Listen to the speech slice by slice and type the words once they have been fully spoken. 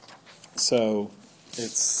So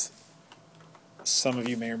it's, some of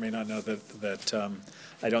you may or may not know that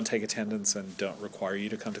I don't take attendance and don't require you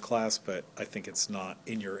to come to class, but I think it's not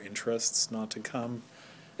in your interests not to come.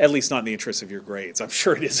 At least not in the interest of your grades. I'm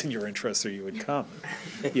sure it is in your interest, or you would come.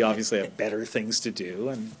 You obviously have better things to do,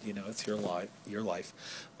 and it's your life.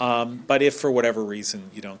 But if for whatever reason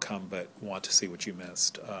you don't come, but want to see what you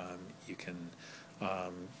missed, you can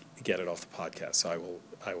get it off the podcast. So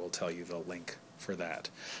I will tell you the link for that.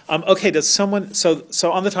 Okay. Does someone? So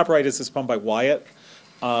on the top right is this poem by Wyatt.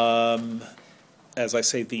 As I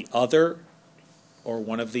say, the other, or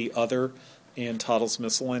one of the other, in Toddle's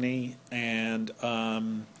Miscellany, and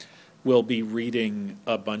we'll be reading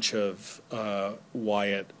a bunch of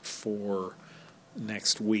Wyatt for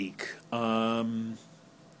next week. Oh,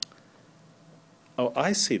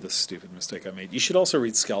 I see the stupid mistake I made. You should also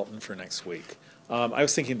read Skeleton for next week. I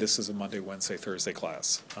was thinking this is a Monday, Wednesday, Thursday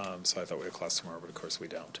class, so I thought we had a class tomorrow, but of course we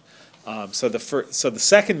don't. So the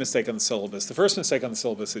second mistake on the syllabus, the first mistake on the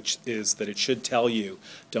syllabus is that it should tell you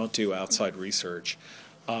don't do outside research.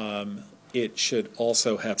 It should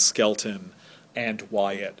also have Skelton and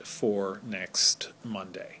Wyatt for next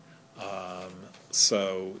Monday.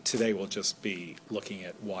 So today we'll just be looking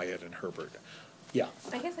at Wyatt and Herbert. Yeah.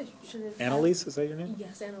 I guess I should have... Annalise, is that your name?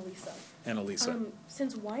 Yes, Annalisa. Annalisa.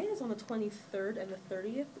 Since Wyatt is on the 23rd and the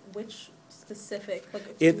 30th, which specific...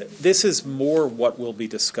 This is more what we'll be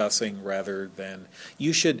discussing rather than...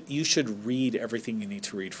 You should read everything you need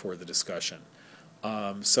to read for the discussion.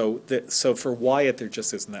 So for Wyatt, there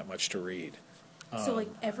just isn't that much to read. So like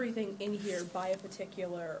everything in here by a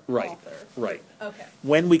particular right, author? Right. Okay.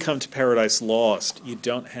 When we come to Paradise Lost, you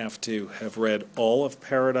don't have to have read all of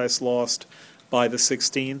Paradise Lost by the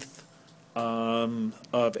 16th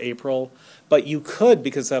of April, but you could,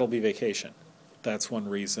 because that'll be vacation. That's one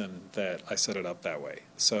reason that I set it up that way.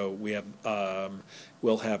 So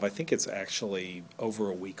we'll have, I think it's actually over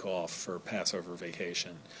a week off for Passover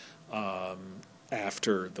vacation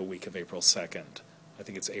after the week of April 2nd. I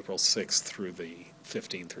think it's April 6th through the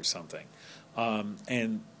 15th or something.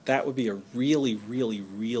 And that would be a really, really,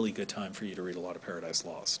 really good time for you to read a lot of Paradise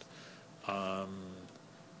Lost.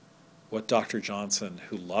 What Dr. Johnson,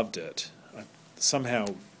 who loved it, somehow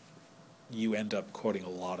you end up quoting a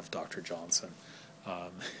lot of Dr. Johnson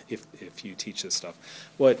if you teach this stuff.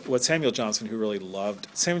 What Samuel Johnson, who really loved...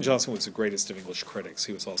 Samuel Johnson was the greatest of English critics.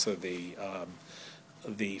 He was also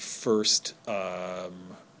the first...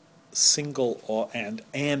 single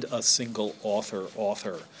and a single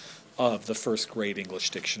author of the first great English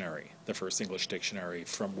dictionary, the first English dictionary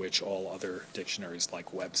from which all other dictionaries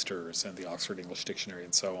like Webster's and the Oxford English Dictionary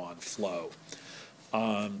and so on flow.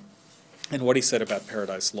 And what he said about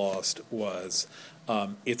Paradise Lost was,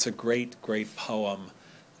 it's a great, great poem,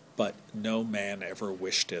 but no man ever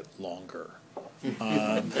wished it longer.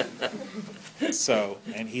 And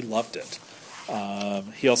he loved it.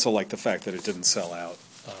 He also liked the fact that it didn't sell out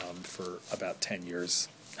for about 10 years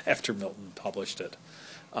after Milton published it.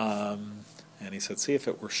 And he said, see if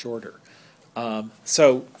it were shorter.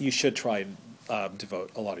 So you should try and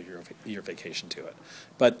devote a lot of your vacation to it.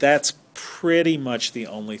 But that's pretty much the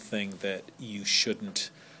only thing that you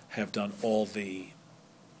shouldn't have done all the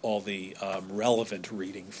relevant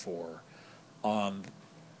reading for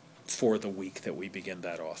the week that we begin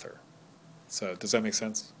that author. So does that make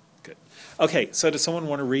sense? Good. Okay, so does someone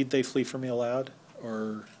want to read They Flee From Me aloud?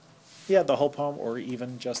 Or, yeah, the whole poem, or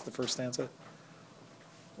even just the first stanza?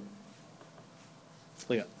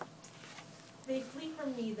 Leah. They flee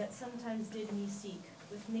from me that sometimes did me seek,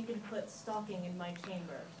 with naked foot stalking in my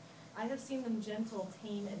chamber. I have seen them gentle,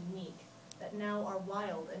 tame, and meek, that now are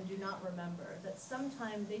wild and do not remember, that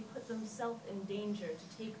sometime they put themself in danger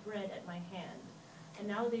to take bread at my hand, and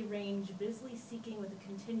now they range busily seeking with a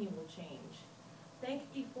continual change.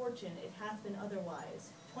 Thank be fortune it hath been otherwise,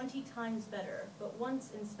 20 times better, but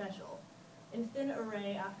once in special, in thin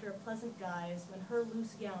array after a pleasant guise, when her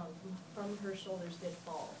loose gown from her shoulders did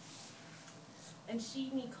fall. And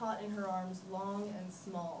she me caught in her arms long and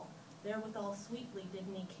small, therewithall sweetly did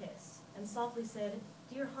me kiss, and softly said,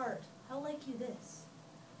 Dear heart, how like you this?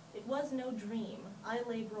 It was no dream, I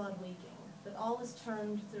lay broad waking, but all is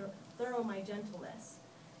turned thorough my gentleness,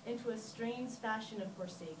 into a strange fashion of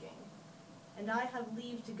forsaking. And I have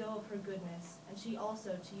leave to go of her goodness, and she also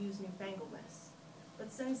to use newfangleness.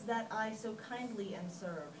 But since that I so kindly am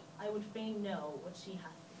served, I would fain know what she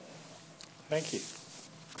hath to do. Thank you.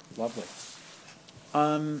 Lovely.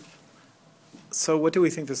 So what do we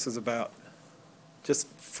think this is about? Just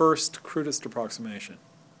first, crudest approximation.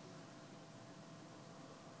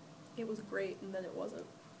 It was great, and then it wasn't.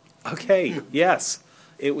 Okay, yes.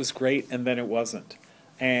 It was great, and then it wasn't.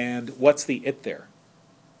 And what's the it there?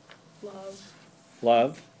 Love.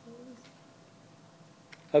 Love.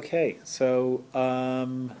 Okay, so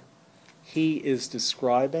he is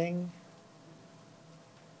describing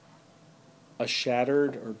a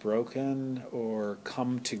shattered or broken or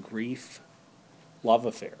come to grief love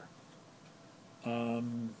affair.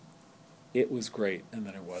 It was great, and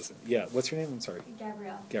then it wasn't. Yeah, what's your name? I'm sorry.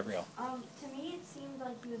 Gabrielle. Gabrielle. To me, it seemed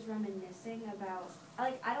like he was reminiscing about,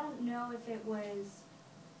 like, I don't know if it was,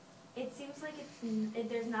 it seems like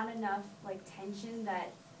there's not enough, like, tension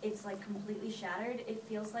that it's, like, completely shattered. It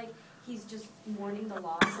feels like he's just mourning the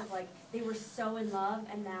loss of, like, they were so in love,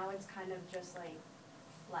 and now it's kind of just, like,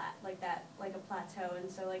 flat, like that, like a plateau. And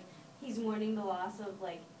so, like, he's mourning the loss of,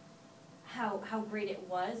 like, how great it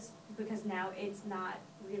was, because now it's not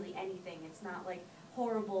really anything. It's not, like,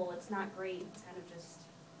 horrible, it's not great, it's kind of just,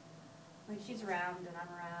 like, she's around and I'm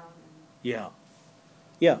around. Yeah.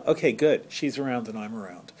 Yeah, okay, good. She's around and I'm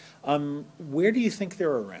around. Where do you think they're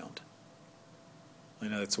around? I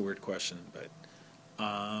know that's a weird question, but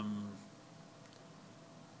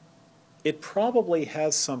it probably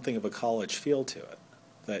has something of a college feel to it,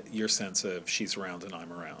 that your sense of she's around and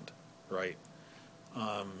I'm around, right?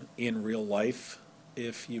 In real life,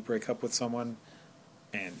 if you break up with someone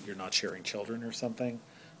and you're not sharing children or something,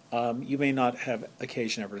 you may not have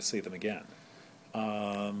occasion ever to see them again.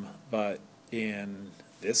 But in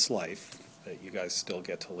this life that you guys still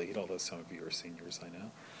get to lead, although some of you are seniors, I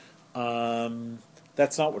know,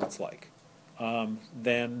 that's not what it's like.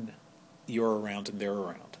 Then you're around and they're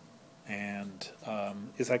around. And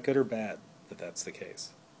is that good or bad that that's the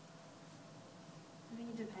case? I think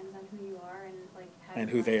it depends on who you are and, like, how And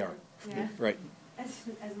you who they want are. to- Yeah. Right.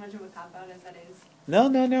 As much of a cop-out as that is.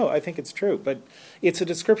 No, I think it's true. But it's a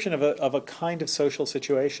description of a kind of social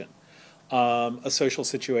situation. A social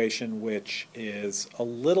situation which is a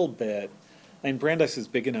little bit, and Brandeis is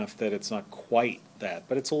big enough that it's not quite that,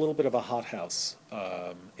 but it's a little bit of a hothouse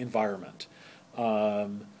environment.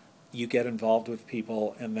 You get involved with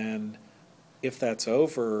people, and then if that's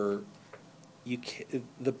over,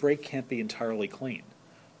 the break can't be entirely clean.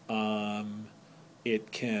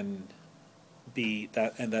 It can be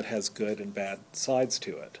that, and that has good and bad sides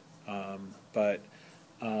to it. But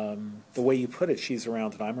the way you put it, she's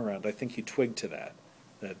around and I'm around, I think you twig to that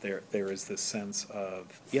there is this sense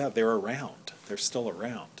of, yeah, they're around. They're still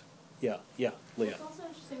around. Yeah, Leah. It's also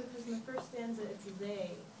interesting because in the first stanza it's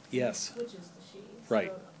they. Yes. It switches to she.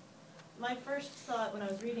 Right. So my first thought when I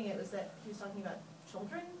was reading it was that he was talking about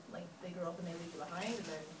children, like they grow up and they leave you behind, and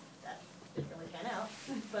then that didn't really pan out.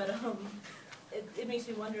 But it makes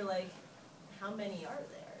me wonder, like, how many are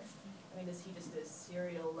there? I mean, is he just a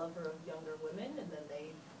serial lover of younger women, and then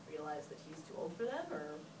they realize that he's too old for them,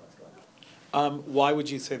 or what's going on? Why would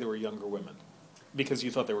you say they were younger women? Because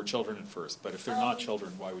you thought they were children at first, but if they're not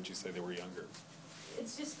children, why would you say they were younger?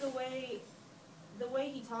 It's just the way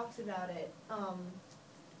he talks about it.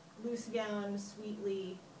 Loose gown,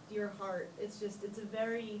 sweetly, dear heart. It's a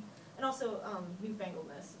very, and also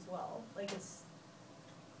newfangleness as well. Like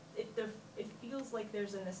it feels like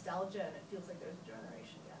there's a nostalgia, and it feels like there's a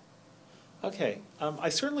generation gap. Okay, I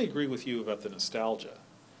certainly agree with you about the nostalgia.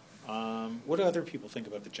 What do other people think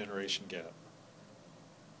about the generation gap?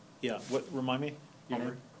 Yeah, what, remind me? Your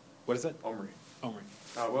Omri. name? What is it? Omri. Omri.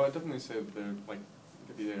 Well, I'd definitely say that they're, like,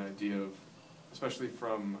 could be an idea of, especially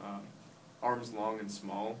from arms long and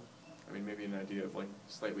small, I mean, maybe an idea of, like,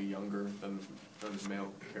 slightly younger than the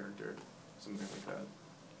male character, something like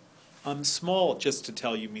that. Small, just to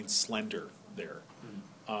tell you, means slender there.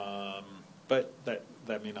 But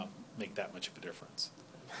that may not make that much of a difference.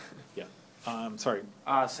 Yeah. Sorry.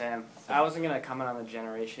 Sam, I wasn't going to comment on the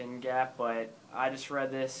generation gap, but I just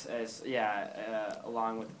read this as,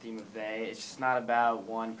 along with the theme of they. It's just not about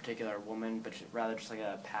one particular woman, but rather just like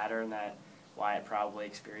a pattern that Wyatt probably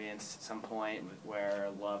experienced at some point where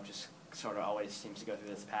love just sort of always seems to go through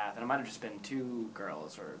this path. And it might have just been 2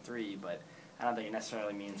 girls or 3, but I don't think it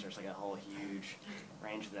necessarily means there's like a whole huge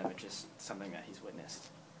range of them. It's just something that he's witnessed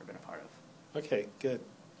or been a part of. Okay, good.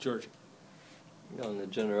 George. On the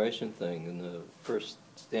generation thing, in the first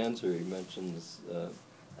stanza he mentions,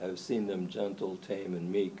 I've seen them gentle, tame,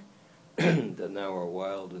 and meek, that now are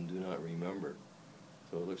wild and do not remember.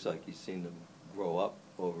 So it looks like he's seen them grow up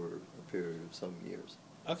over a period of some years.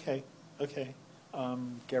 Okay.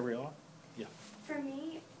 Gabriella? Yeah. For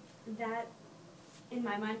me, that, in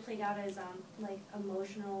my mind, played out as, like,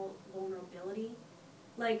 emotional vulnerability.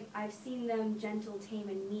 Like, I've seen them gentle, tame,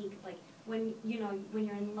 and meek, like, when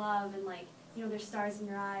you're in love and, like, there's stars in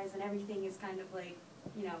your eyes and everything is kind of like,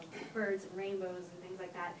 birds and rainbows and things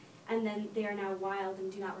like that. And then they are now wild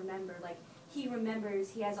and do not remember. Like, he remembers,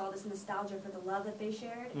 he has all this nostalgia for the love that they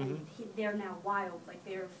shared, and they're now wild, like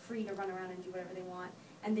they're free to run around and do whatever they want,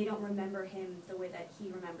 and they don't remember him the way that he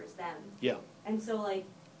remembers them. Yeah. And so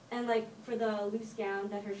for the loose gown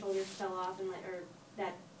that her shoulders fell off, or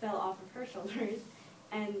that fell off of her shoulders,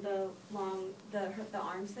 and the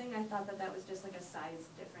arms thing, I thought that was just like a size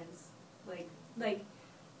difference,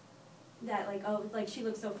 she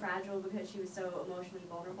looked so fragile because she was so emotionally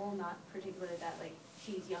vulnerable, not particularly that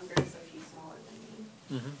she's younger, so she's smaller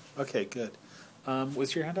than me. Okay, good.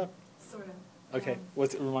 Was your hand up? Sort of. Okay.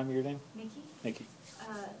 Remind me your name? Nikki? Nikki.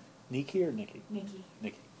 Uh, Nikki or Nikki? Nikki.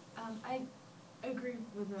 Nikki. I agree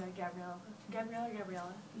with Gabrielle. Gabrielle or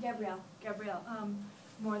Gabriella? Gabrielle. Gabrielle.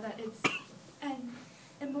 More that it's an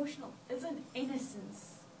emotional, it's an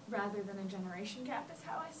innocence rather than a generation gap is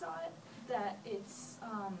how I saw it. That it's,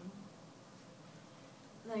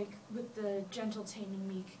 with the gentle, tame, and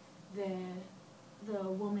meek, the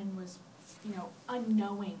woman was,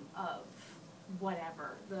 unknowing of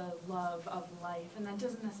whatever, the love of life, and that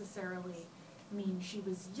doesn't necessarily mean she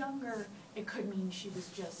was younger. It could mean she was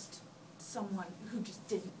just someone who just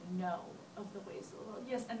didn't know of the ways of the world.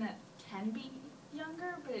 Yes, and that can be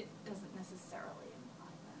younger, but it doesn't necessarily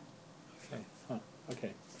imply that. Okay. Huh.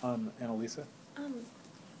 Okay. Annalisa?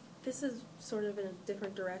 This is sort of in a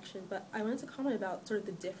different direction, but I wanted to comment about sort of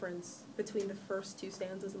the difference between the first two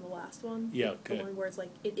stanzas and the last one. Yeah, The good. one where it's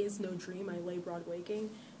like, it is no dream, I lay broad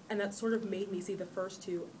waking. And that sort of made me see the first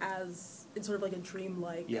two as, it's sort of like a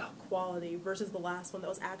dreamlike quality versus the last one that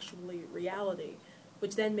was actually reality,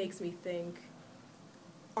 which then makes me think,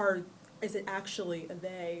 is it actually a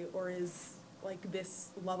they, or is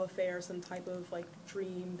this love affair some type of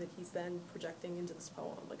dream that he's then projecting into this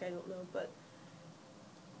poem? I don't know, but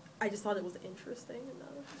I just thought it was interesting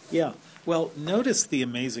enough. Yeah. Well, notice the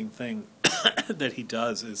amazing thing that he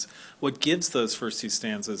does is what gives those first two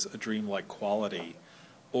stanzas a dreamlike quality,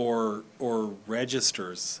 or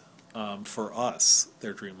registers for us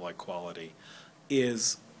their dreamlike quality,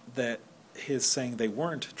 is that his saying they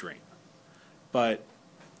weren't a dream. But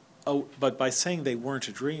by saying they weren't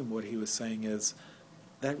a dream, what he was saying is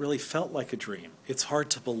that really felt like a dream. It's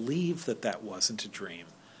hard to believe that wasn't a dream.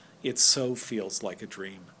 It so feels like a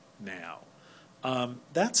dream now.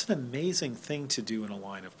 That's an amazing thing to do in a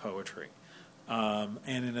line of poetry. And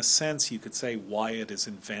in a sense, you could say Wyatt is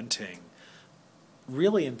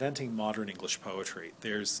really inventing modern English poetry.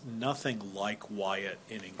 There's nothing like Wyatt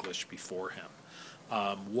in English before him.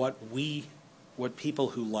 What people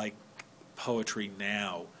who like poetry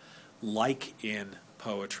now like in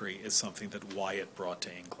poetry is something that Wyatt brought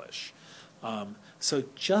to English. So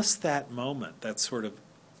just that moment, that sort of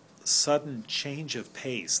sudden change of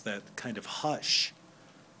pace, that kind of hush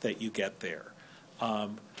that you get there, a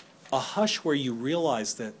hush where you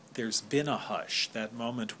realize that there's been a hush, that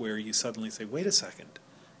moment where you suddenly say, wait a second,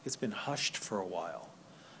 it's been hushed for a while.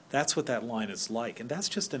 That's what that line is like, and that's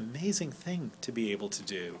just an amazing thing to be able to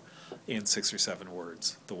do in 6 or 7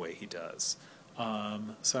 words the way he does.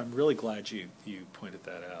 So I'm really glad you pointed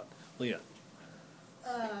that out. Leah?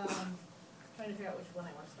 Trying to figure out which one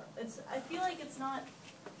I want to start. I feel like it's not.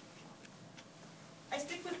 I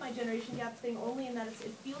stick with my generation gap thing only in that it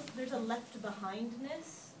feels there's a left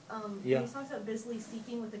behindness. When he talks about busily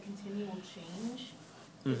seeking with a continual change.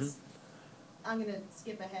 I'm gonna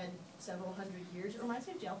skip ahead several hundred years. It reminds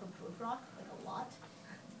me of Jail from Prufrock, a lot.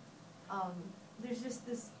 There's just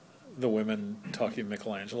this. The women talking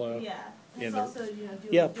Michelangelo. Yeah. And it's also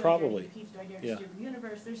probably. Do I dare disturb the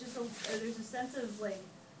universe? There's just there's a sense of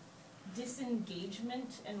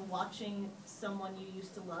disengagement and watching someone you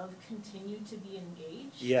used to love continue to be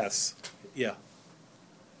engaged. Yes. Yeah.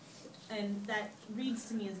 And that reads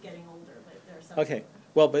to me as getting older, but there are some. Okay.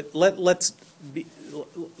 Well, but let's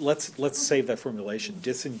save that formulation.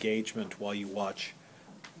 Disengagement while you watch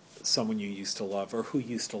someone you used to love or who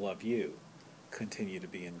used to love you continue to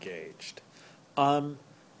be engaged.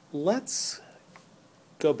 Let's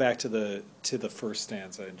go back to the first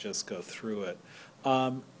stanza and just go through it.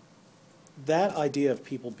 That idea of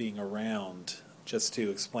people being around, just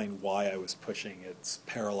to explain why I was pushing its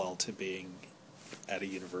parallel to being at a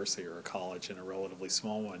university or a college and a relatively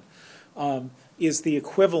small one, is the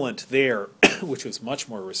equivalent there, which was much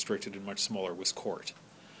more restricted and much smaller, was court.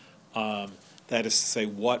 That is to say,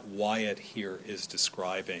 what Wyatt here is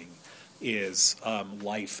describing is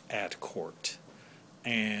life at court.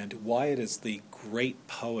 And Wyatt is the great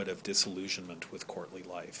poet of disillusionment with courtly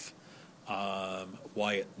life.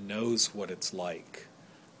 Wyatt knows what it's like,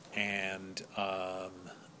 and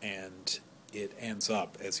it ends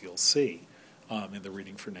up, as you'll see in the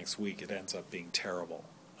reading for next week, it ends up being terrible.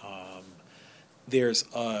 There's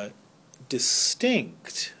a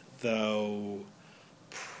distinct, though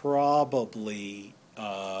probably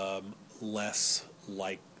less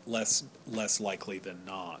likely than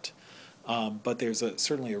not. But there's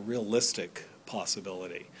certainly a realistic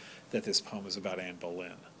possibility that this poem is about Anne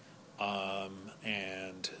Boleyn,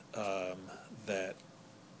 and that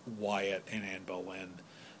Wyatt and Anne Boleyn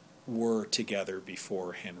were together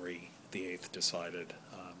before Henry VIII decided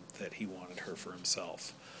that he wanted her for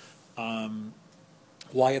himself.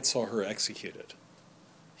 Wyatt saw her executed.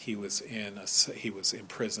 He was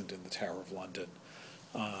imprisoned in the Tower of London,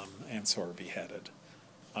 and saw her beheaded.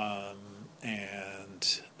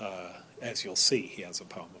 As you'll see, he has a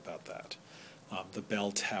poem about that. The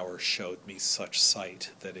bell tower showed me such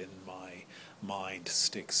sight that in my mind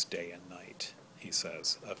sticks day and night, he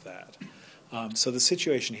says of that. So the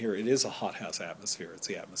situation here, it is a hothouse atmosphere. It's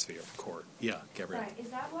the atmosphere of court. Yeah, Gabrielle. Sorry, is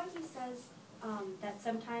that why he says that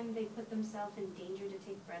sometimes they put themselves in danger to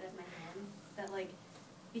take bread at my hand? That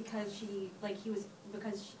because he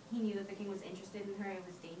knew that the king was interested in her, it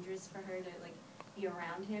was dangerous for her to be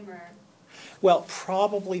around him, or? Well,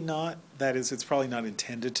 probably not. That is, it's probably not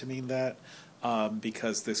intended to mean that,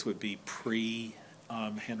 because this would be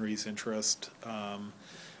Henry's interest.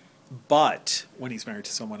 But when he's married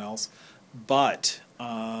to someone else. But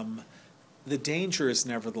the danger is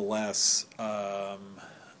nevertheless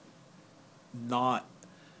not.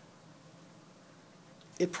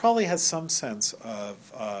 It probably has some sense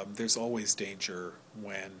of there's always danger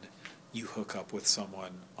when you hook up with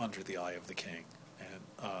someone under the eye of the king, and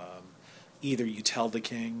either you tell the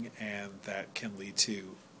king, and that can lead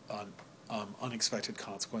to unexpected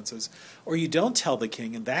consequences, or you don't tell the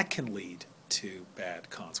king, and that can lead to bad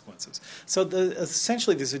consequences. So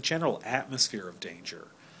essentially there's a general atmosphere of danger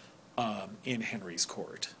in Henry's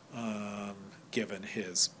court, given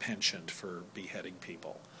his penchant for beheading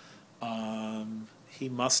people. He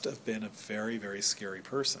must have been a very, very scary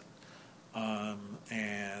person,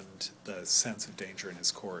 and the sense of danger in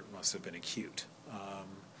his court must have been acute.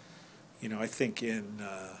 I think in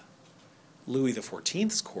Louis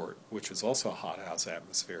XIV's court, which was also a hothouse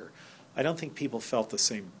atmosphere, I don't think people felt the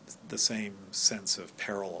same sense of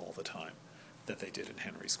peril all the time that they did in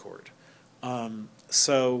Henry's court.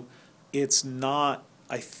 So it's not.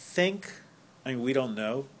 I mean, we don't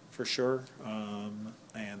know for sure,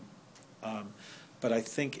 but I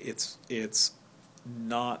think it's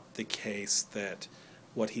not the case that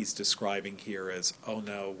what he's describing here is, oh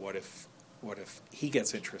no, what if he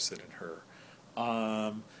gets interested in her,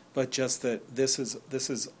 but just that this is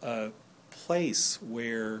a place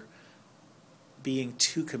where being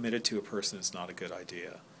too committed to a person is not a good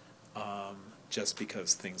idea, just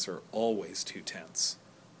because things are always too tense,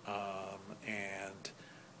 and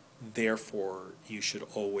therefore you should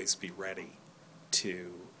always be ready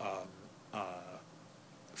to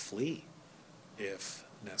flee if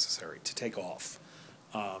necessary, to take off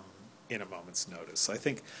in a moment's notice. I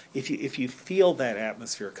think if you feel that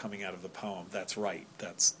atmosphere coming out of the poem, that's right.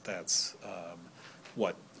 That's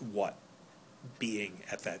what being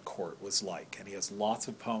at that court was like. And he has lots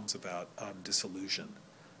of poems about disillusion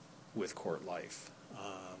with court life.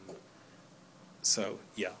 So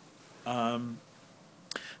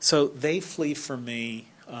they flee from me.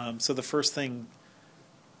 So the first thing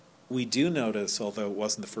we do notice, although it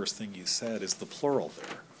wasn't the first thing you said, is the plural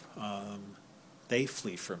there. They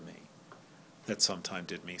flee from me, that sometime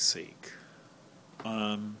did me seek.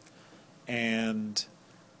 And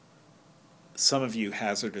some of you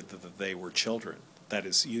hazarded that they were children. That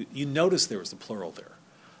is, you noticed there was a plural there,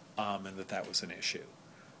 and that was an issue.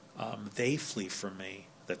 They flee from me,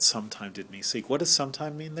 that sometime did me seek. What does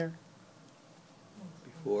sometime mean there?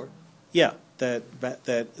 Before? Yeah, that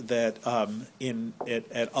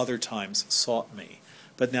at other times sought me,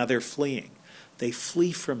 but now they're fleeing. They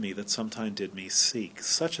flee from me that sometime did me seek.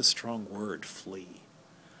 Such a strong word, flee.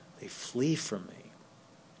 They flee from me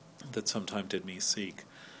that sometime did me seek,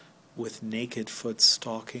 with naked foot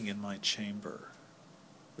stalking in my chamber.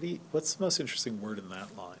 What's the most interesting word in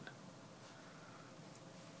that line?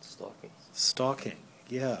 Stalking. Stalking,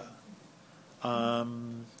 yeah.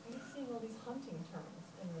 I'm seeing all these hunting terms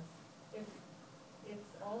in this.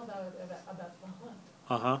 It's all about the hunt.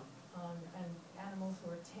 Uh-huh. And animals who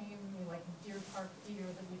are tame, like deer park deer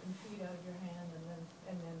that you can feed out of your hand,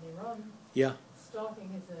 and then they run. Yeah.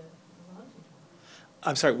 Stalking is a hunting term.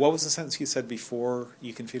 I'm sorry, what was the sentence you said before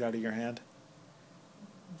you can feed out of your hand?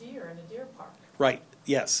 Deer in a deer park. Right,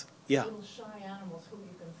 yes, yeah. Little shy animals who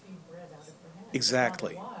you can feed bread out of your hand.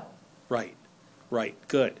 Exactly. Not wild. Right,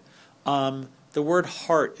 good. The word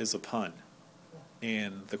heart is a pun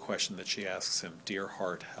in the question that she asks him, dear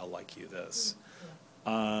heart, how like you this?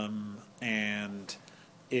 And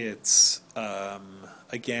it's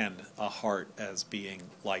again a heart as being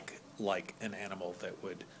like an animal that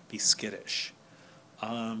would be skittish.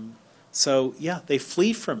 So yeah, they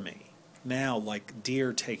flee from me now like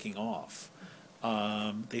deer taking off.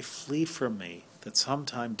 They flee from me that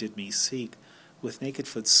sometime did me seek, with naked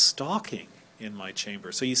foot stalking in my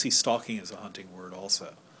chamber. So you see, stalking is a hunting word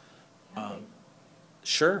also.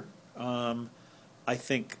 Sure. I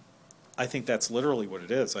think that's literally what it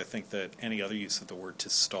is. I think that any other use of the word to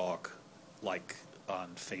stalk, like on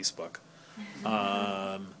Facebook,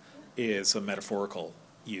 is a metaphorical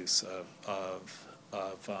use of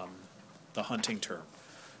the hunting term.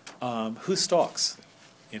 Who stalks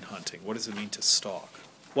in hunting? What does it mean to stalk?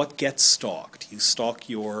 What gets stalked? You stalk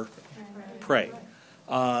your prey.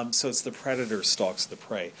 So it's the predator stalks the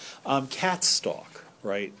prey. Cats stalk,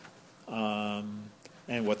 right? And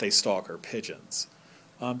what they stalk are pigeons.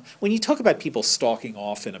 When you talk about people stalking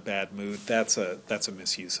off in a bad mood, that's a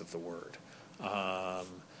misuse of the word.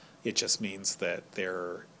 It just means that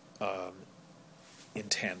they're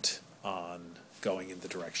intent on going in the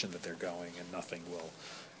direction that they're going, and nothing will.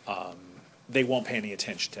 They won't pay any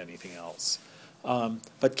attention to anything else.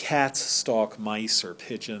 But cats stalk mice or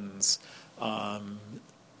pigeons.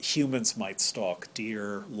 Humans might stalk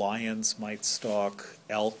deer. Lions might stalk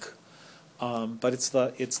elk. But it's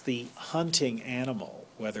the hunting animal,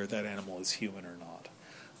 whether that animal is human or not,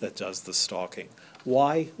 that does the stalking.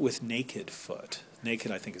 Why with naked foot?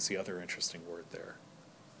 Naked, I think, is the other interesting word there.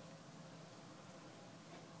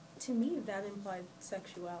 To me, that implied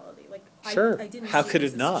sexuality. Like, Sure. I didn't How see could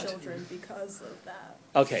this it as not? children because of that.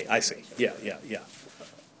 Okay, I see. Yeah.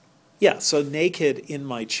 Yeah, so naked in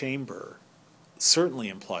my chamber certainly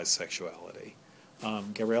implies sexuality.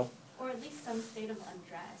 Gabrielle? Or at least some state of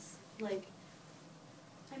undress. Like,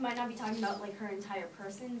 I might not be talking about like her entire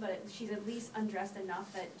person, but she's at least undressed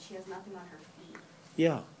enough that she has nothing on her feet.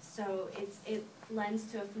 Yeah. So it lends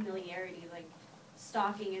to a familiarity. Like,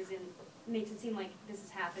 stalking makes it seem like this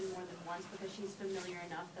has happened more than once because she's familiar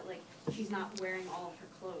enough that like she's not wearing all of her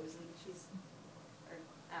clothes and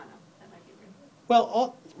I don't know, that might be weird.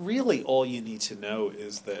 Well, really all you need to know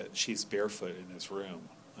is that she's barefoot in his room.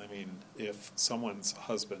 I mean, if someone's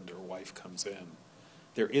husband or wife comes in,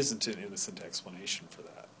 there isn't an innocent explanation for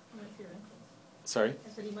that. You might see your ankles. Sorry? I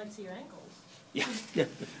said you might see your ankles. Yeah.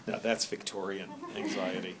 No, that's Victorian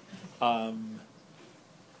anxiety.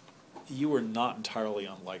 You were not entirely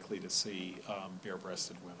unlikely to see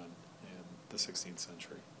bare-breasted women in the 16th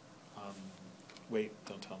century. Wait,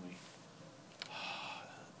 don't tell me.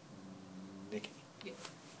 Nikki.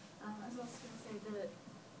 I was also going to say that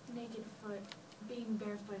naked foot, being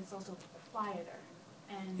barefoot is also quieter.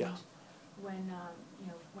 And Yeah. when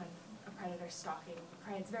when a predator's stalking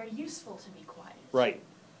prey, it's very useful to be quiet. Right.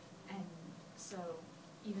 And so,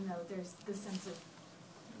 even though there's this sense of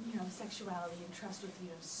sexuality and trust with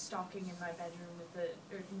stalking in my bedroom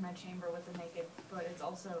or in my chamber with the naked foot, it's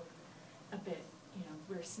also a bit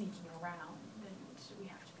we're sneaking around and we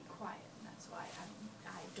have to be quiet, and that's why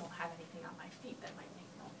I don't have anything on my feet that might make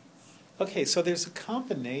noise. Okay, so there's a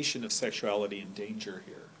combination of sexuality and danger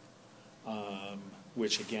here,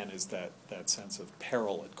 which again is that sense of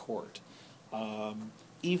peril at court.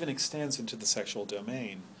 Even extends into the sexual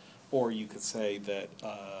domain, or you could say that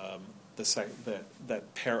the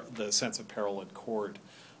sense of peril at court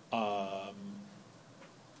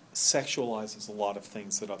sexualizes a lot of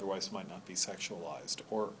things that otherwise might not be sexualized,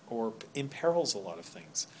 or imperils a lot of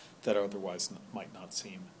things that otherwise might not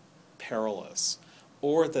seem perilous,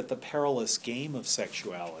 or that the perilous game of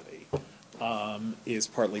sexuality is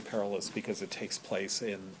partly perilous because it takes place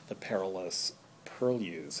in the perilous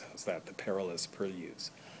purlieus. How's that? The perilous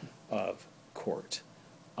purlieus of court.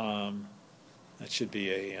 That should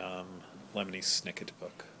be a Lemony Snicket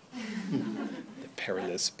book. The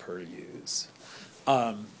perilous purlieus.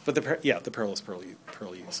 But the perilous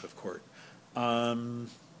purlieus of court.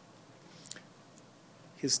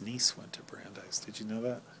 His niece went to Brandeis. Did you know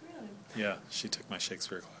that? Really? Yeah, she took my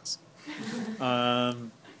Shakespeare class.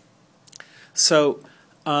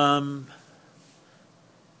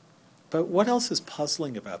 But what else is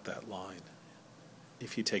puzzling about that line?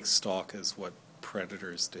 If you take stalk as what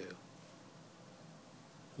predators do.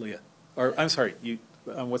 Leah. Or, I'm sorry, you.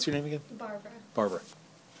 What's your name again? Barbara. Barbara.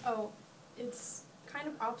 Oh, it's kind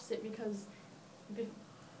of opposite because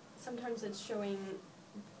sometimes it's showing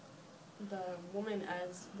the woman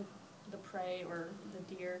as the prey or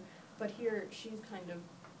the deer, but here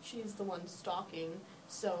she's the one stalking,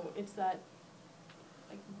 so it's that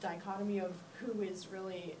like dichotomy of who is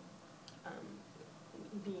really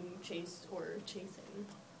being chased or chasing.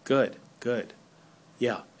 Good.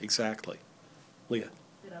 Yeah, exactly. Leah.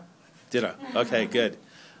 Ditto. Ditto. Okay, good.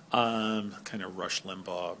 Kind of Rush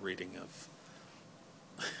Limbaugh reading of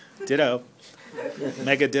Ditto.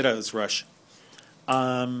 Mega Dittos, Rush.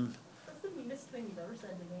 That's the meanest thing you've ever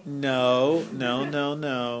said to me. No.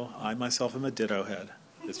 I myself am a ditto head.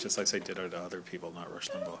 It's just I say ditto to other people, not Rush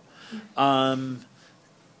Limbaugh.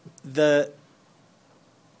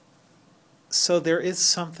 So there is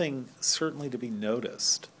something certainly to be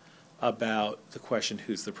noticed about the question,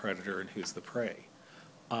 who's the predator and who's the prey?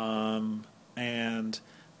 And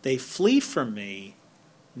they flee from me.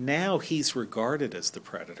 Now he's regarded as the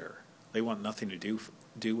predator. They want nothing to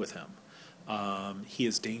do with him. He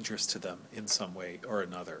is dangerous to them in some way or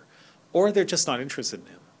another. Or they're just not interested in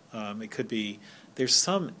him. It could be there's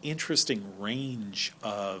some interesting range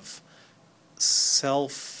of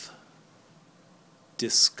self-disgust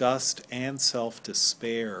and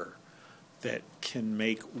self-despair that can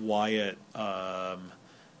make Wyatt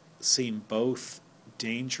seem both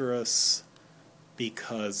dangerous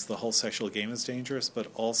because the whole sexual game is dangerous, but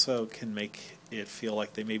also can make it feel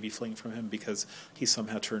like they may be fleeing from him because he's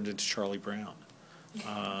somehow turned into Charlie Brown.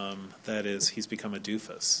 That is, he's become a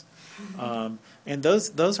doofus. And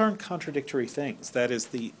those aren't contradictory things. That is,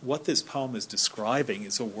 what this poem is describing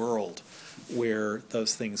is a world where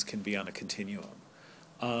those things can be on a continuum.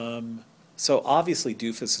 So obviously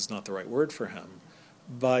doofus is not the right word for him,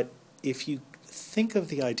 but if you think of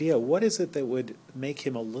the idea, what is it that would make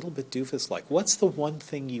him a little bit doofus-like? What's the one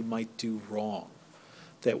thing you might do wrong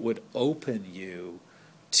that would open you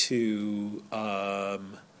to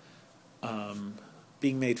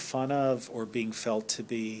being made fun of or being felt to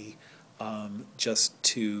be just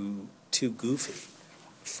too goofy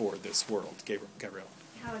for this world? Gabrielle.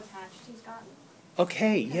 How attached he's gotten.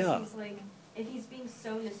 Okay, Because yeah. he's like, if he's being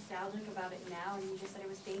so nostalgic about it now, and you just said it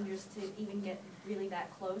was dangerous to even get really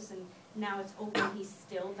that close, and now it's open, he's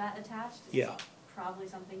still that attached. It's Yeah. probably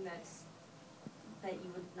something that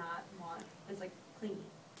you would not want. It's like clingy.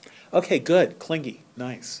 Okay, good. Clingy.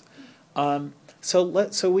 Nice.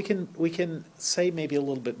 So we can say maybe a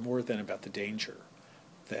little bit more then about the danger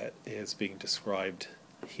that is being described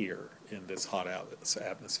here in this hot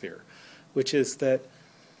atmosphere, which is that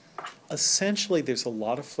essentially there's a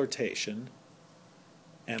lot of flirtation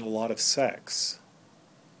and a lot of sex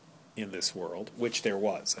in this world, which there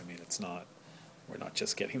was. I mean, we're not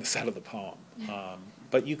just getting this out of the poem,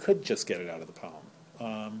 but you could just get it out of the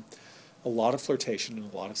poem. A lot of flirtation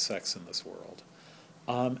and a lot of sex in this world.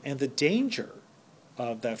 And the danger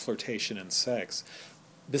of that flirtation and sex,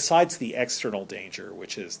 besides the external danger,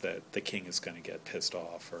 which is that the king is going to get pissed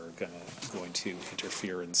off or going to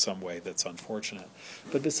interfere in some way that's unfortunate,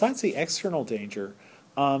 but besides the external danger,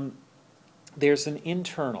 there's an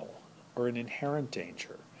internal or an inherent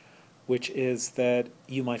danger, which is that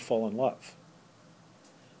you might fall in love.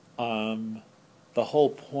 The whole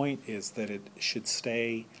point is that it should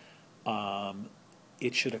stay,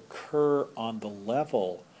 it should occur on the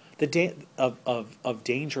level of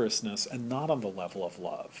dangerousness and not on the level of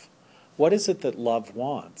love. What is it that love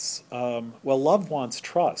wants? Well, love wants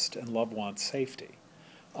trust and love wants safety.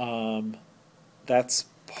 That's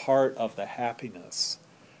part of the happiness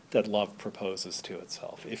that love proposes to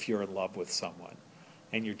itself. If you're in love with someone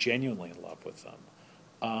and you're genuinely in love with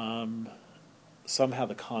them, somehow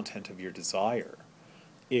the content of your desire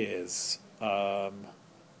is a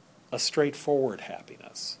straightforward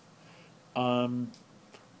happiness.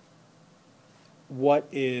 What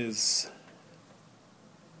is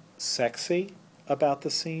sexy about the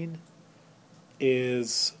scene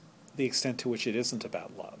is the extent to which it isn't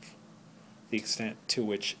about love, the extent to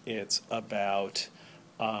which it's about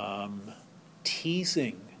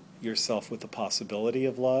teasing yourself with the possibility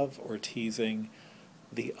of love, or teasing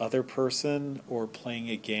the other person, or playing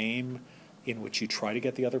a game in which you try to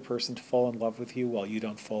get the other person to fall in love with you while you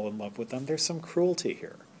don't fall in love with them. There's some cruelty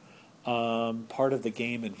here. Part of the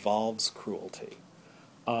game involves cruelty.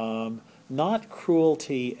 Not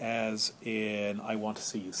cruelty as in, I want to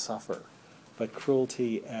see you suffer, but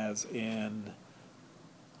cruelty as in,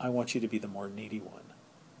 I want you to be the more needy one.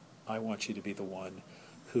 I want you to be the one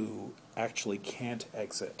who actually can't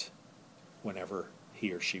exit whenever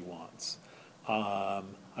he or she wants. I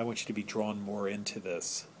want you to be drawn more into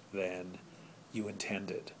this than you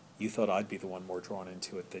intended. You thought I'd be the one more drawn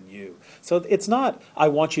into it than you. So it's not, I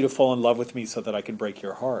want you to fall in love with me so that I can break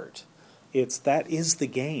your heart. It's, that is the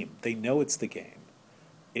game. They know it's the game,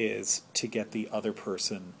 is to get the other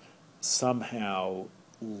person somehow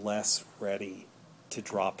less ready to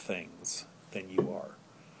drop things than you are.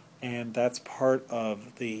 And that's part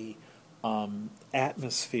of the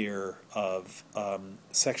atmosphere of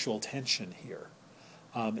sexual tension here.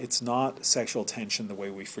 It's not sexual tension the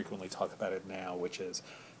way we frequently talk about it now, which is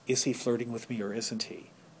he flirting with me or isn't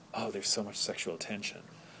he? oh, there's so much sexual tension.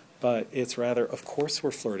 But it's rather, of course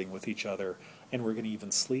we're flirting with each other, and we're going to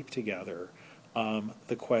even sleep together.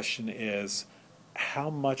 The question is, how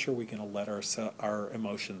much are we going to let our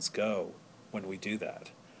emotions go when we do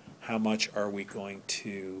that? How much are we going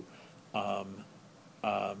to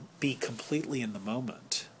be completely in the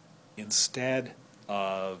moment instead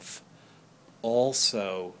of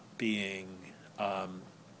also being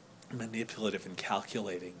manipulative and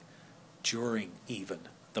calculating during even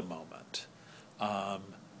the moment?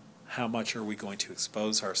 How much are we going to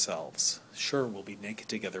expose ourselves? Sure, we'll be naked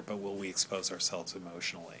together, but will we expose ourselves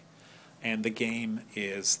emotionally? And the game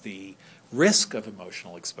is the risk of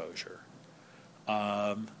emotional exposure.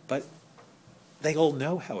 But they all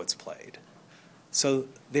know how it's played. So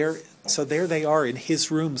there they are in his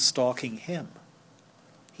room stalking him.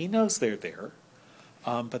 He knows they're there,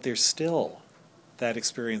 but there's still that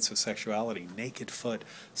experience of sexuality, naked foot,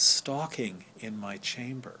 stalking in my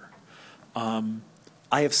chamber.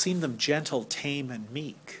 I have seen them gentle, tame, and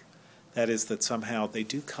meek. That is, that somehow they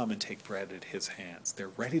do come and take bread at his hands. They're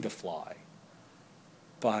ready to fly.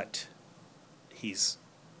 But he's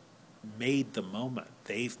made the moment.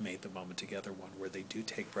 They've made the moment together one where they do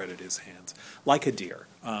take bread at his hands, like a deer.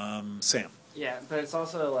 Sam. Yeah, but it's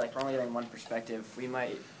also like we're only getting one perspective. We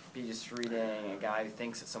might be just reading a guy who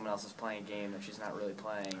thinks that someone else is playing a game that she's not really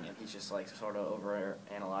playing, and he's just like sort of over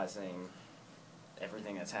analyzing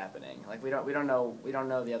everything that's happening. Like we don't know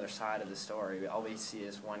the other side of the story. All we see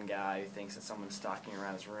is one guy who thinks that someone's stalking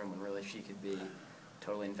around his room when really she could be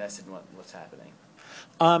totally invested in what's happening.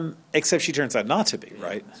 Except she turns out not to be,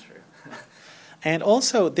 right? That's true. And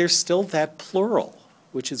also, there's still that plural,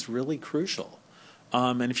 which is really crucial.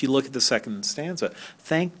 And if you look at the second stanza,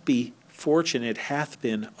 thank be fortune it hath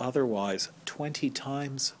been otherwise 20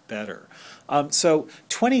 times better. So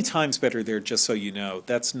 20 times better there, just so you know,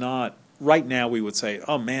 that's not, right now we would say,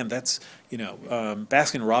 oh man, that's,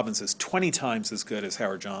 Baskin Robbins is 20 times as good as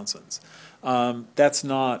Howard Johnson's. That's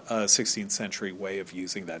not a 16th century way of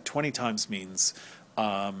using that. 20 times means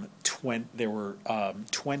there were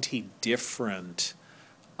 20 different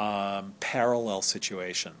parallel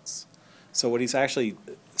situations. So what he's actually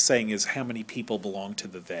saying is how many people belong to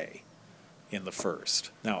the they in the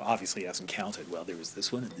first. Now, obviously he hasn't counted. Well, there was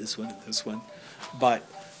this one and this one and this one. But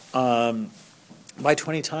by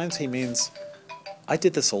 20 times he means I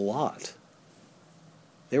did this a lot.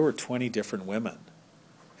 There were 20 different women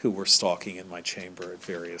who were stalking in my chamber at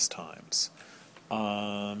various times.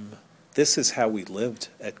 This is how we lived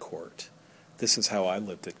at court. This is how I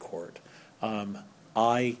lived at court.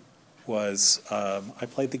 I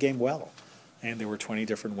played the game well, and there were 20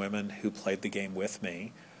 different women who played the game with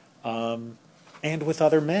me, and with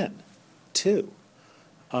other men, too.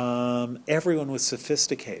 Everyone was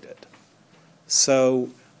sophisticated. So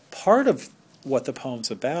part of what the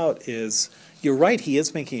poem's about is, you're right, he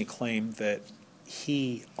is making a claim that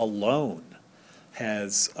he alone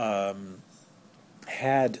has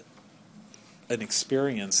had an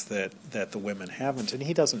experience that the women haven't, and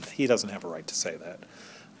he doesn't have a right to say that.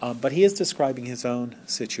 But he is describing his own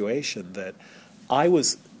situation, that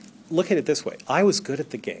look at it this way, I was good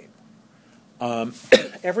at the game.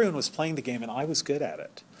 Everyone was playing the game and I was good at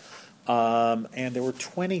it. And there were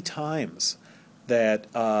 20 times that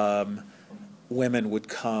women would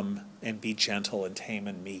come and be gentle and tame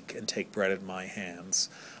and meek and take bread at my hands.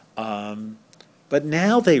 But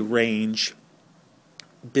now they range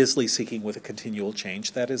busily seeking with a continual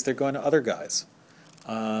change. That is, they're going to other guys.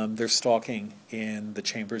 They're stalking in the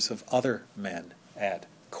chambers of other men at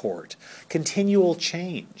court. Continual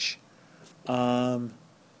change.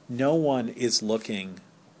 No one is looking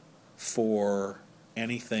for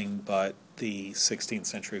anything but the 16th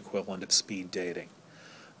century equivalent of speed dating.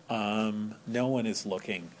 No one is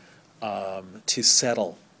looking to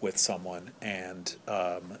settle with someone and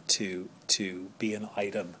to be an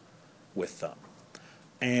item with them.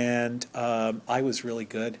 And I was really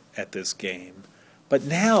good at this game. But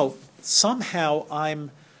now, somehow,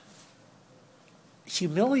 I'm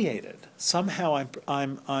humiliated. Somehow,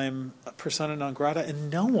 I'm persona non grata, and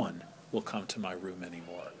no one will come to my room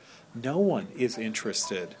anymore. No one is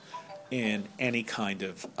interested in any kind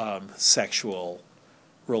of sexual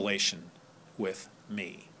relation with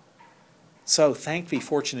me. So, thank be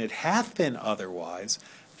fortune it hath been otherwise,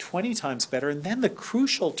 20 times better. And then the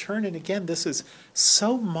crucial turn, and again, this is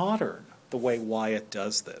so modern, the way Wyatt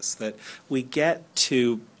does this, that we get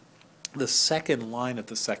to the second line of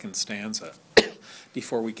the second stanza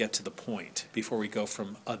before we get to the point, before we go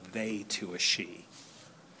from a they to a she.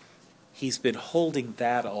 He's been holding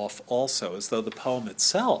that off also, as though the poem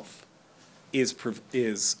itself is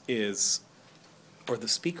or the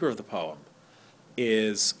speaker of the poem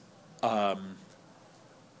is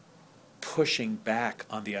pushing back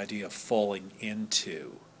on the idea of falling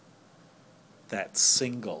into that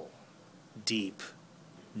single, deep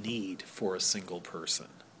need for a single person.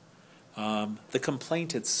 The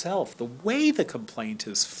complaint itself, the way the complaint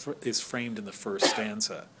is framed in the first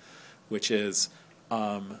stanza, which is,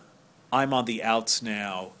 I'm on the outs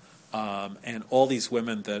now, and all these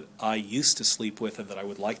women that I used to sleep with and that I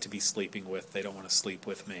would like to be sleeping with, they don't want to sleep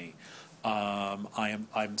with me.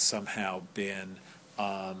 I'm somehow been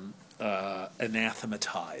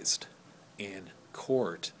anathematized in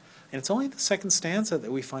court. And it's only in the second stanza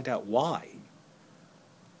that we find out why.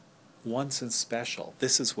 Once and special.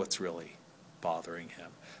 This is what's really bothering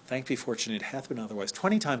him. Thank be fortune it hath been otherwise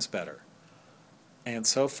 20 times better. And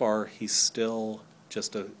so far he's still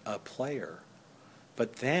just a player.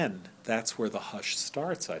 But then that's where the hush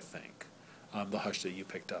starts, I think. The hush that you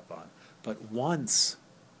picked up on. But once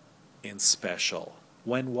in special.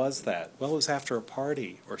 When was that? Well, it was after a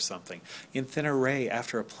party or something. In thin array,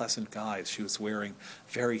 after a pleasant guise, she was wearing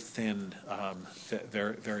very thin,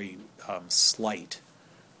 very slight,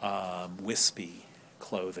 wispy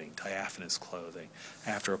clothing, diaphanous clothing,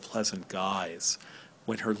 after a pleasant guise,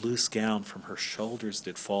 when her loose gown from her shoulders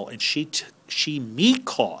did fall, and she me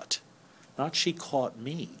caught, not she caught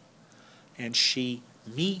me, and she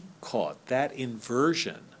me caught. That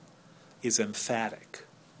inversion is emphatic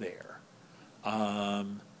there.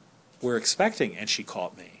 We're expecting, and she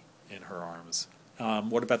caught me in her arms.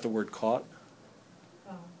 What about the word caught?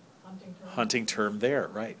 Hunting term. Hunting term there,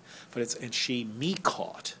 right. But it's, and she me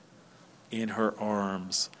caught in her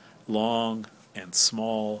arms, long and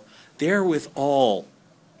small. Therewithall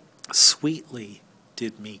sweetly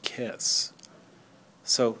did me kiss.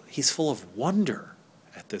 So he's full of wonder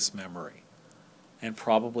at this memory, and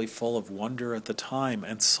probably full of wonder at the time,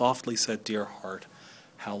 and softly said, dear heart,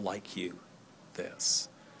 how like you this.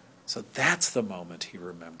 So that's the moment he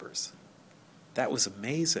remembers. That was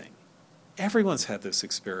amazing. Everyone's had this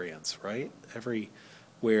experience, right?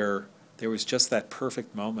 Where there was just that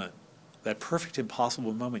perfect moment, that perfect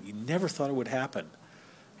impossible moment. You never thought it would happen.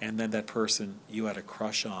 And then that person you had a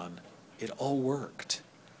crush on, it all worked.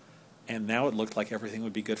 And now it looked like everything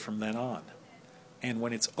would be good from then on. And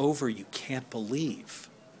when it's over, you can't believe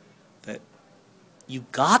that you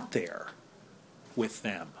got there with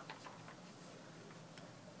them.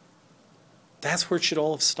 That's where it should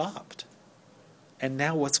all have stopped. And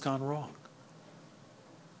now what's gone wrong?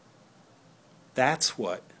 That's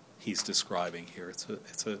what he's describing here. It's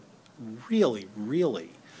a really,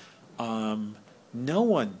 really, no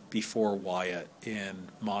one before Wyatt in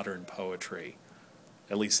modern poetry,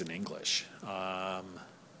 at least in English,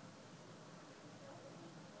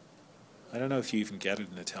 I don't know if you even get it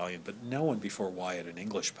in Italian, but no one before Wyatt in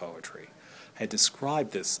English poetry had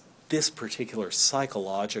described this particular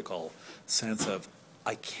psychological sense of,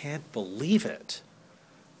 I can't believe it.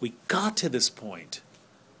 We got to this point.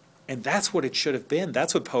 And that's what it should have been.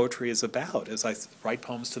 That's what poetry is about, as I write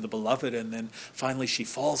poems to the beloved and then finally she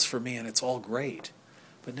falls for me and it's all great.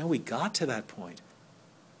 But no, we got to that point.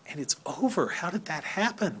 And it's over. How did that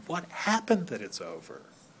happen? What happened that it's over?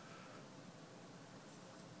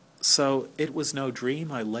 So it was no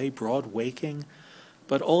dream, I lay broad waking,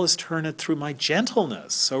 but all is turned through my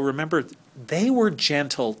gentleness. So remember, they were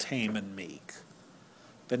gentle, tame, and meek.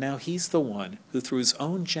 But now he's the one who, through his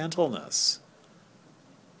own gentleness,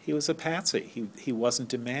 he was a patsy. He wasn't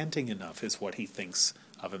demanding enough, is what he thinks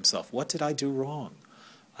of himself. What did I do wrong?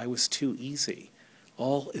 I was too easy.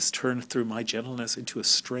 All is turned through my gentleness into a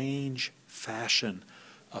strange fashion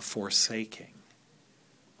of forsaking.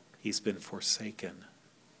 He's been forsaken.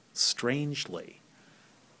 Strangely.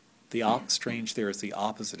 The strange there is the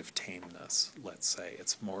opposite of tameness, let's say.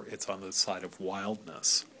 It's on the side of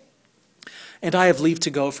wildness. And I have leave to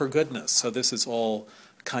go for goodness. So this is all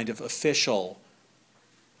kind of official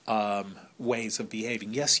ways of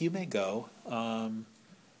behaving. Yes, you may go. No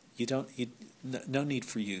need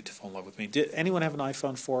for you to fall in love with me. Did anyone have an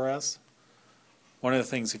iPhone 4S? One of the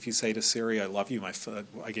things, if you say to Siri, I love you,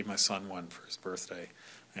 I gave my son one for his birthday.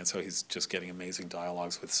 And so he's just getting amazing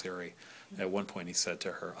dialogues with Siri. At one point he said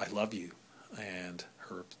to her, I love you. And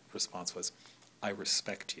her response was, I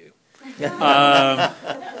respect you.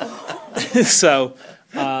 So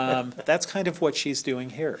that's kind of what she's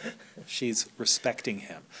doing here. She's respecting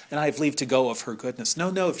him. And I have leave to go of her goodness.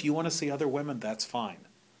 No, if you want to see other women, that's fine.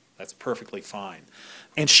 That's perfectly fine.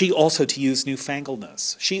 And she also, to use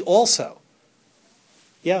newfangleness, she also,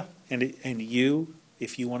 yeah, and you,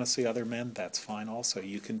 if you want to see other men, that's fine also.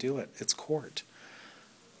 You can do it. It's court.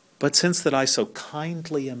 But since that I so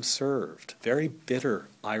kindly am served, very bitter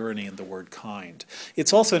irony in the word kind.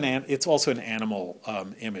 It's also an animal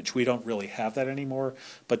image. We don't really have that anymore.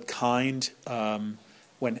 But kind,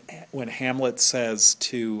 when Hamlet says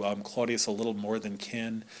to Claudius, a little more than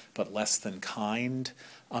kin, but less than kind.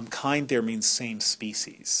 Kind there means same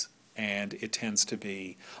species, and it tends to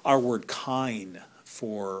be our word kine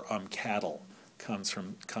for cattle comes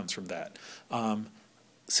from that.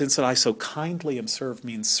 Since that I so kindly am served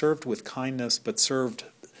means served with kindness, but served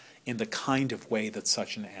in the kind of way that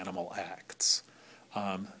such an animal acts,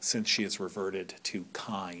 since she is reverted to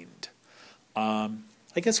kind. I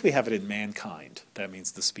guess we have it in mankind. That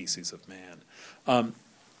means the species of man.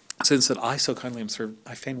 Since that I so kindly am served,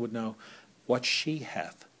 I fain would know what she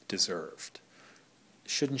hath deserved.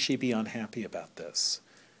 Shouldn't she be unhappy about this?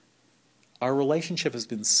 Our relationship has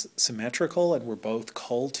been symmetrical, and we're both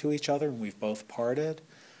cold to each other, and we've both parted.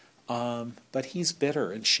 But he's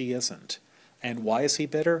bitter, and she isn't. And why is he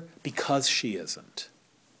bitter? Because she isn't.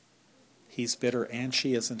 He's bitter, and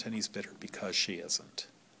she isn't, and he's bitter because she isn't.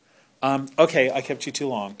 Okay, I kept you too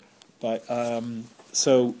long. But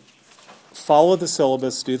so follow the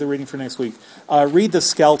syllabus, do the reading for next week. Read the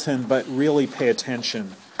skeleton, but really pay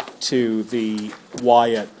attention to the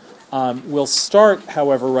Wyatt. We'll start,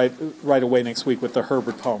 however, right away next week with the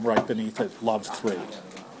Herbert poem right beneath it, Love 3.